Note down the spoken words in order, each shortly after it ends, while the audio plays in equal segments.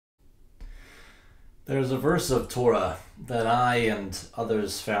There's a verse of Torah that I and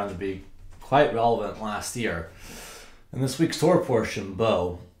others found to be quite relevant last year. In this week's Torah portion,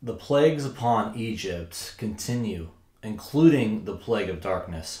 the plagues upon Egypt continue, including the plague of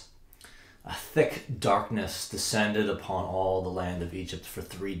darkness. A thick darkness descended upon all the land of Egypt for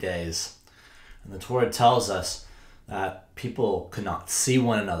 3 days. And the Torah tells us that people could not see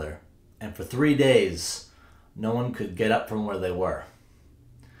one another. And for 3 days, no one could get up from where they were.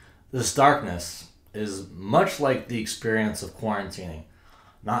 This darkness is much like the experience of quarantining,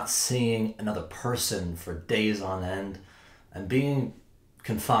 not seeing another person for days on end and being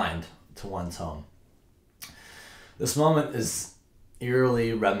confined to one's home. This moment is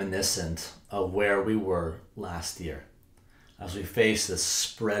eerily reminiscent of where we were last year. As we face this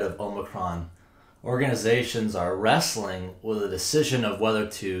spread of Omicron, organizations are wrestling with the decision of whether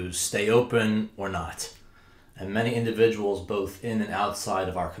to stay open or not. And many individuals, both in and outside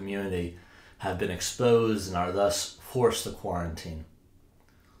of our community, have been exposed and are thus forced to quarantine.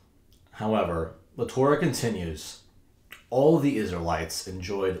 However, the Torah continues. All the Israelites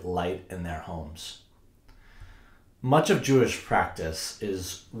enjoyed light in their homes. Much of Jewish practice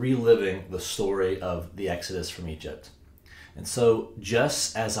is reliving the story of the Exodus from Egypt. And so,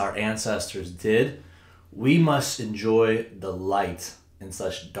 just as our ancestors did, we must enjoy the light in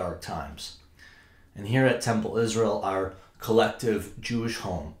such dark times. And here at Temple Israel, our collective Jewish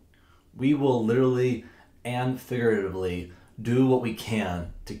home, we will literally and figuratively do what we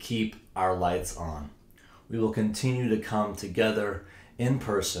can to keep our lights on. We will continue to come together in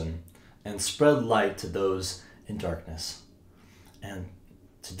person and spread light to those in darkness. And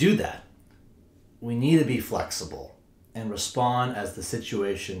to do that, we need to be flexible and respond as the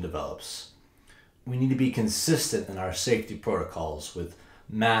situation develops. We need to be consistent in our safety protocols with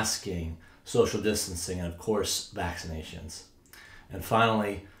masking, social distancing, and of course, vaccinations. And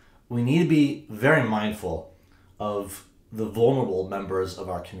finally, we need to be very mindful of the vulnerable members of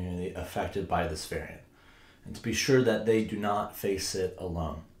our community affected by this variant, and to be sure that they do not face it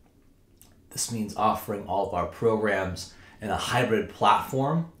alone. This means offering all of our programs in a hybrid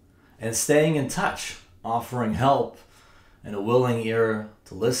platform and staying in touch, offering help and a willing ear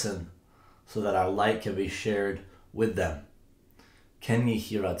to listen so that our light can be shared with them. Ken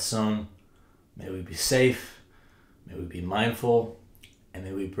Yehi Ratzon, may we be safe, may we be mindful, and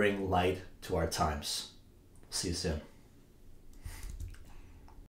may we bring light to our times. See you soon.